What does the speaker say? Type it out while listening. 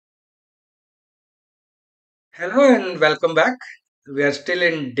Hello and welcome back. We are still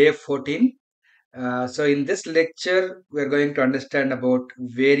in day 14. So in this lecture, we are going to understand about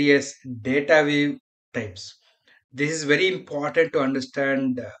various Dataweave types. This is very important to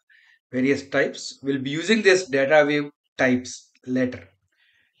understand various types. We'll be using this Dataweave types later.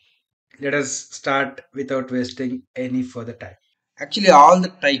 Let us start without wasting any further time. Actually, all the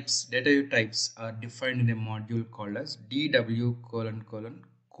types, Dataweave types, are defined in a module called as DW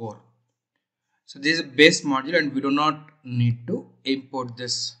core. So this is a base module and we do not need to import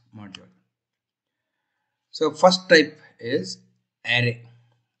this module. So first type is array.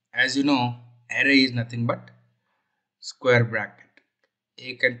 As you know, array is nothing but square bracket.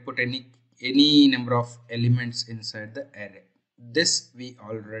 You can put any number of elements inside the array. This we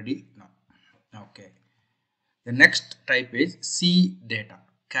already know. Okay. The next type is C data,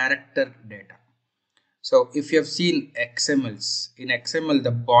 character data. So if you have seen XMLs, in XML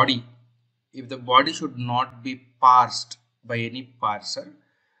the body, if the body should not be parsed by any parser,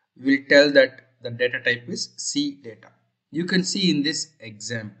 we will tell that the data type is C data. You can see in this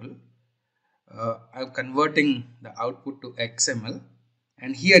example, I'm converting the output to XML,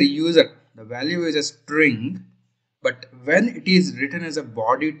 and here user, the value is a string, but when it is written as a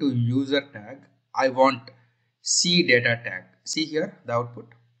body to user tag, I want C data tag. See here the output.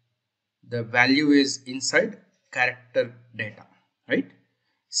 The value is inside character data, right?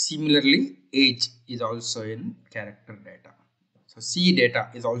 Similarly, age is also in character data. So C data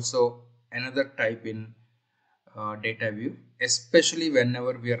is also another type in Dataweave, especially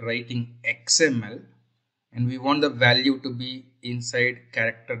whenever we are writing XML and we want the value to be inside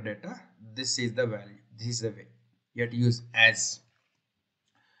character data. This is the value. This is the way you have to use as.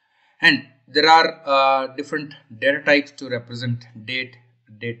 And there are different data types to represent date,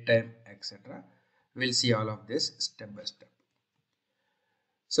 date time, etc. We'll see all of this step by step.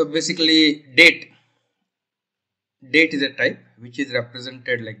 So basically date is a type which is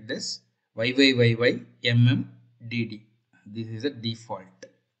represented like this: YYYY DD. This is a default.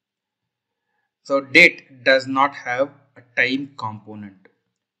 So date does not have a time component.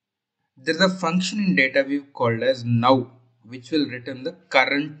 There is a function in Dataweave called as now, which will return the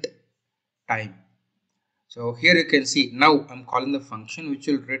current time. So here you can see now I'm calling the function which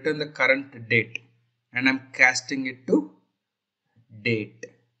will return the current date, and I'm casting it to date.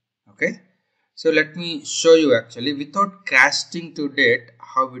 Okay, so let me show you actually without casting to date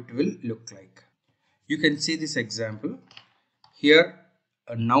how it will look like. You can see this example here.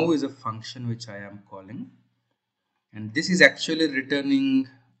 Now is a function which I am calling, and this is actually returning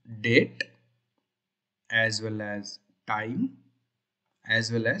date as well as time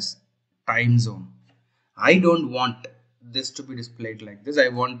as well as time zone. I don't want this to be displayed like this. I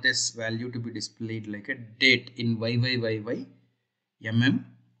want this value to be displayed like a date in YYYY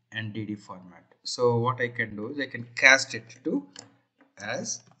and DD format. So what I can do is I can cast it to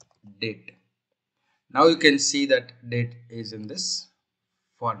as date. Now you can see that date is in this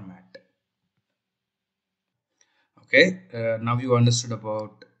format. Okay, now you understood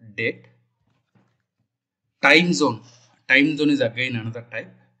about date. Time zone. Time zone is again another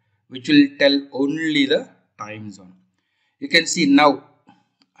type which will tell only the time zone. You can see now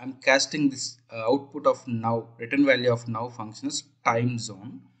I'm casting this output of now, return value of now function as time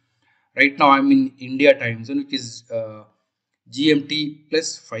zone. Right now I'm in India time zone, which is GMT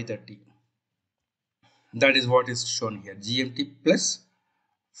plus 5:30. That is what is shown here, GMT plus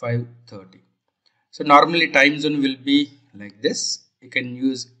 5:30. So normally time zone will be like this. You can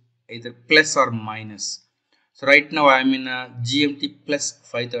use either plus or minus. So right now I am in a GMT plus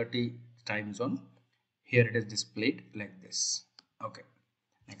 5:30 time zone. Here it is displayed like this. Okay,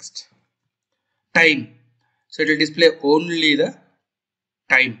 next. Time. So it will display only the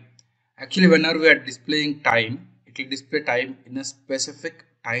time. Actually, whenever we are displaying time, it will display time in a specific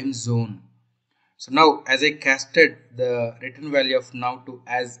time zone. So now as I casted the return value of now to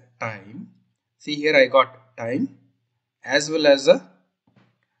as time, see here I got time as well as a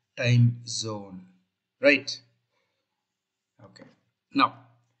time zone, right? Okay. Now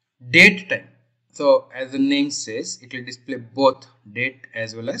date time. So as the name says, it will display both date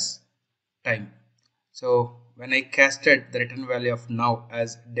as well as time. So when I casted the return value of now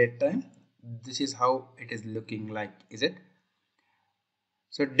as date time, this is how it is looking like, is it?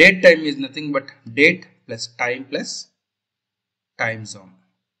 So date time is nothing but date plus time zone.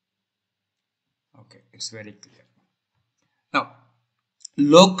 Okay, it's very clear. Now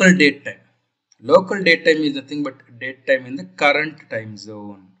local date time. Local date time is nothing but date time in the current time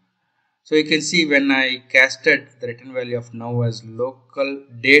zone. So you can see when I casted the return value of now as local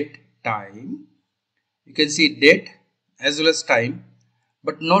date time, you can see date as well as time,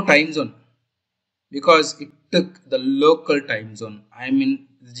 but no time zone. because it took the local time zone. I'm in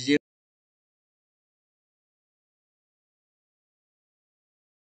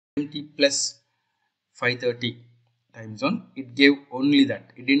GMT plus 5:30 time zone. It gave only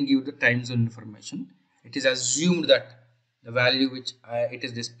that. It didn't give the time zone information. It is assumed that the value which it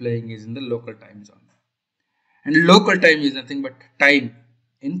is displaying is in the local time zone. And local time is nothing but time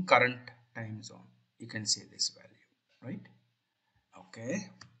in current time zone. You can say this value, right? Okay.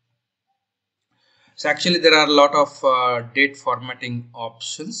 So actually there are a lot of date formatting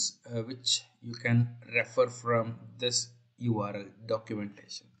options which you can refer from this URL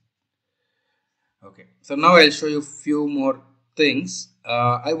documentation. Okay, so now I'll show you few more things.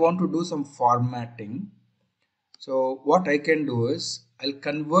 I want to do some formatting. So what I can do is I'll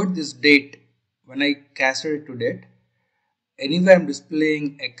convert this date when I cast it to date. Anyway, I'm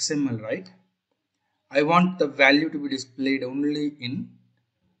displaying XML, right? I want the value to be displayed only in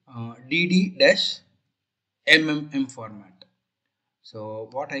dd-mmm format. So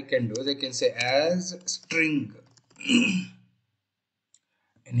what I can do is I can say as string.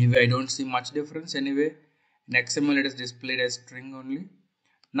 Anyway, I don't see much difference anyway. In XML it is displayed as string only.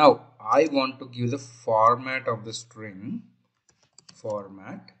 Now I want to give the format of the string,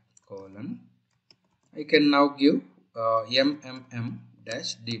 format colon. I can now give mmm-dd.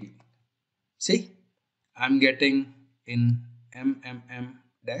 See, I'm getting in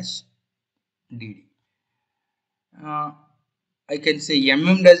mmm-dd. I can say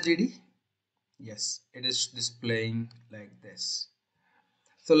mm-dd. Yes, it is displaying like this.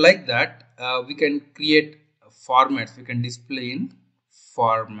 So like that, we can create formats. We can display in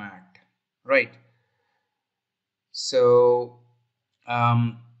format, right? So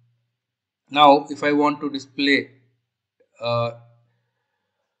now if I want to display uh,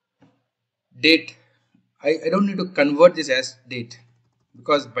 date, I don't need to convert this as date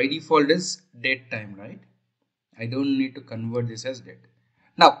because by default is date time, right? I don't need to convert this as date.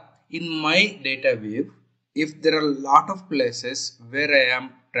 Now in my Dataweave, if there are a lot of places where I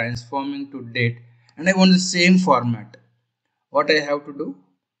am transforming to date and I want the same format, what I have to do,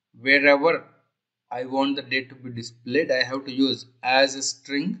 wherever I want the date to be displayed, I have to use as a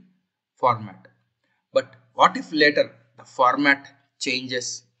string format. But what if later the format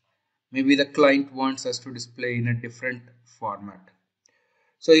changes? Maybe the client wants us to display in a different format.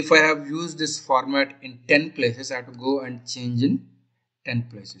 So if I have used this format in 10 places, I have to go and change in 10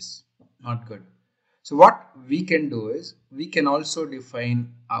 places. Not good. So what we can do is we can also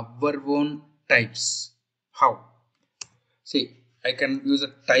define our own types. How? See, I can use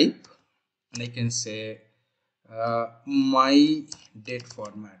a type and I can say my date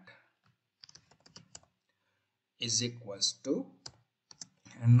format is equals to,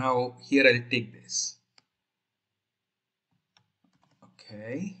 and now here I'll take this.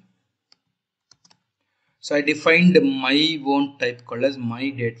 Okay. So I defined my own type called as my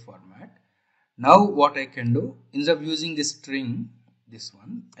date format. Now what I can do, instead of using this string, this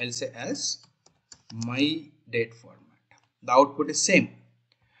one, I'll say as my date format. The output is same.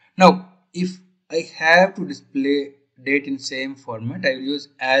 Now if I have to display date in same format, I will use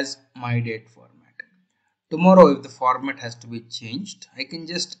as my date format. Tomorrow if the format has to be changed, I can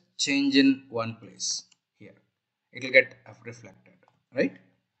just change in one place here. It will get reflected, right?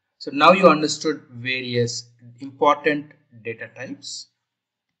 So now you understood various important data types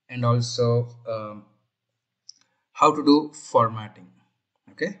and also how to do formatting.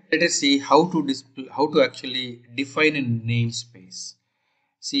 Okay, let us see how to display, how to actually define a namespace.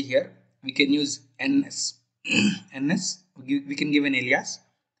 See here, we can use ns. ns, we can give an alias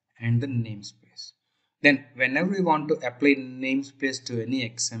and the namespace. Then whenever we want to apply namespace to any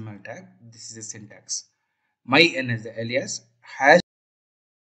XML tag, this is the syntax. My ns, the alias, hash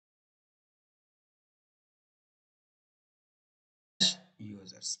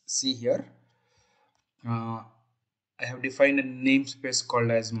users. See here, I have defined a namespace called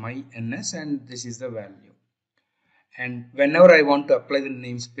as my ns and this is the value. And whenever I want to apply the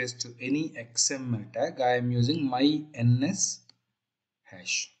namespace to any XML tag, I am using my ns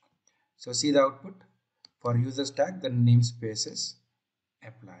hash. So see the output for users tag, the namespace is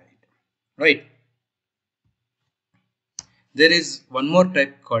applied, right? There is one more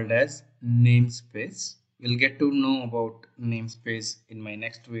type called as namespace. We'll get to know about namespace in my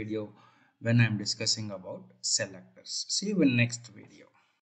next video when I'm discussing about selectors. See you in next video.